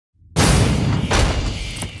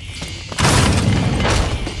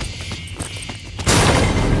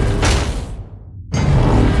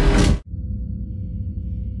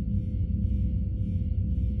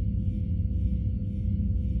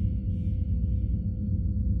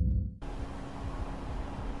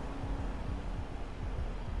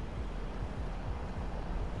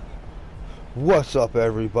What's up,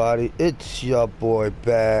 everybody? It's your boy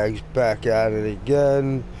Bags back at it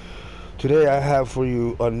again. Today I have for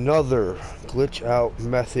you another glitch out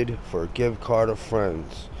method for Give Card to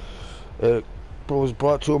Friends. It was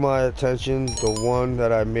brought to my attention the one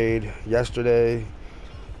that I made yesterday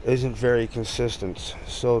isn't very consistent.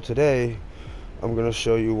 So today I'm going to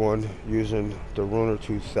show you one using the Runer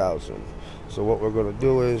 2000. So what we're going to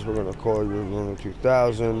do is we're going to call your Runer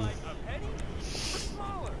 2000.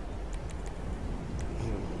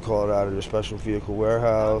 Call it out of your special vehicle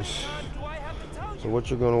warehouse. So what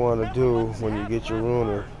you're going to want to do when you get your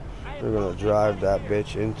Runer, you're going to drive that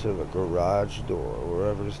bitch into the garage door,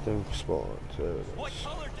 wherever this thing spawns. There it is.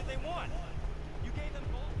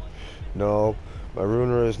 No, my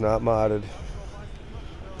Runer is not modded.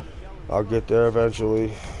 I'll get there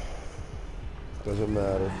eventually. Doesn't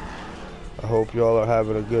matter. I hope y'all are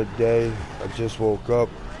having a good day. I just woke up.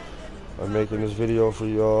 I'm making this video for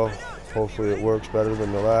y'all. Hopefully it works better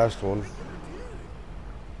than the last one.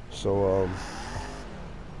 So,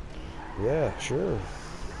 yeah, sure.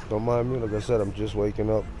 Don't mind me. Like I said, I'm just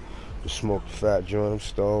waking up. Just smoked a fat joint. I'm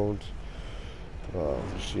stoned.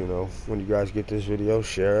 Just, you know, when you guys get this video,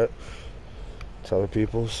 share it. Tell the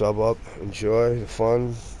people, sub up, enjoy the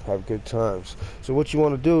fun, have good times. So what you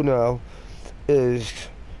want to do now is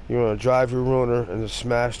you want to drive your Runer and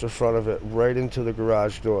smash the front of it right into the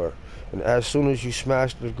garage door. And as soon as you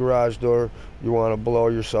smash the garage door, you want to blow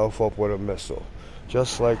yourself up with a missile.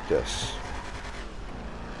 Just like this.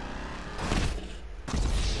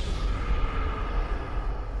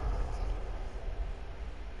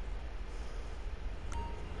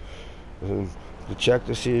 And to check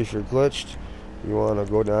to see if you're glitched, you want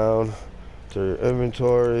to go down to your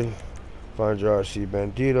inventory, find your RC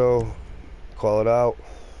Bandito, call it out.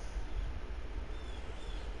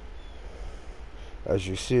 As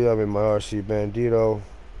you see, I'm in my RC Bandito.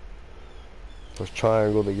 Push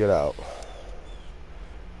triangle to get out.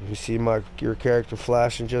 If you see your character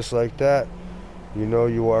flashing just like that, you know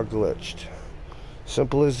you are glitched.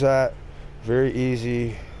 Simple as that. Very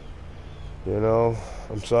easy. You know,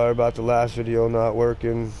 I'm sorry about the last video not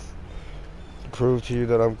working. To prove to you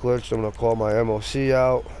that I'm glitched, I'm going to call my MOC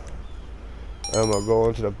out. I'm going to go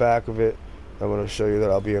into the back of it. I'm going to show you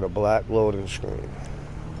that I'll be in a black loading screen.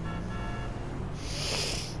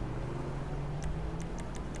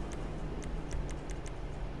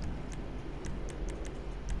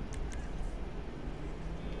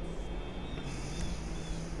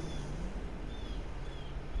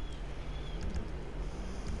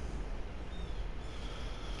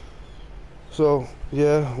 So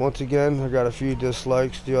yeah, once again, I got a few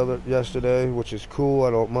dislikes yesterday, which is cool.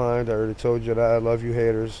 I don't mind. I already told you that. I love you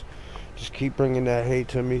haters. Just keep bringing that hate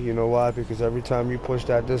to me. You know why? Because every time you push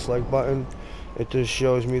that dislike button, it just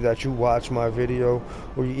shows me that you watch my video,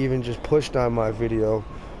 or you even just pushed on my video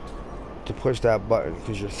to push that button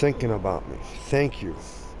because you're thinking about me. Thank you.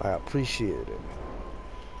 I appreciate it.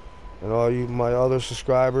 And all you my other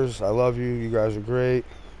subscribers, I love you. You guys are great.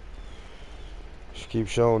 Just keep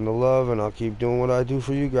showing the love, and I'll keep doing what I do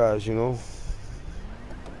for you guys, you know.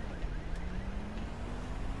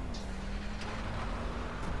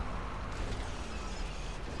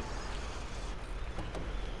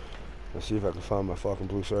 Let's see if I can find my fucking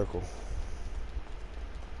blue circle.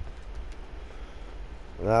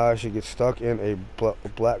 Now I should get stuck in a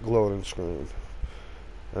black loading screen.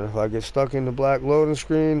 And if I get stuck in the black loading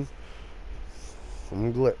screen,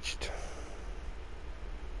 I'm glitched.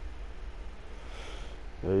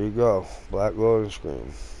 There you go, black loading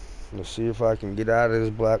screen. Let's see if I can get out of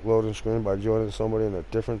this black loading screen by joining somebody in a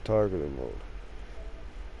different targeting mode.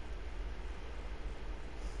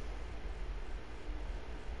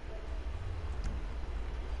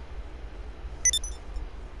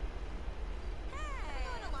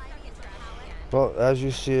 Well, as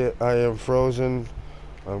you see it, I am frozen.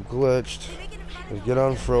 I'm glitched. Let's get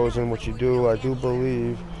unfrozen. What you do, I do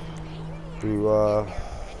believe, you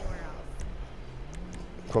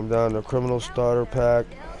come down to criminal starter pack,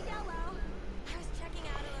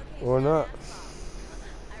 or not.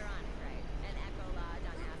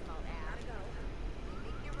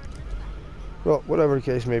 Well, whatever the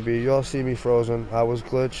case may be, y'all see me frozen. I was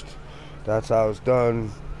glitched. That's how it's done.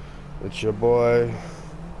 It's your boy.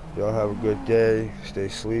 Y'all have a good day. Stay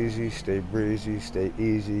sleazy, stay breezy, stay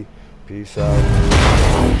easy. Peace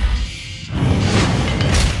out.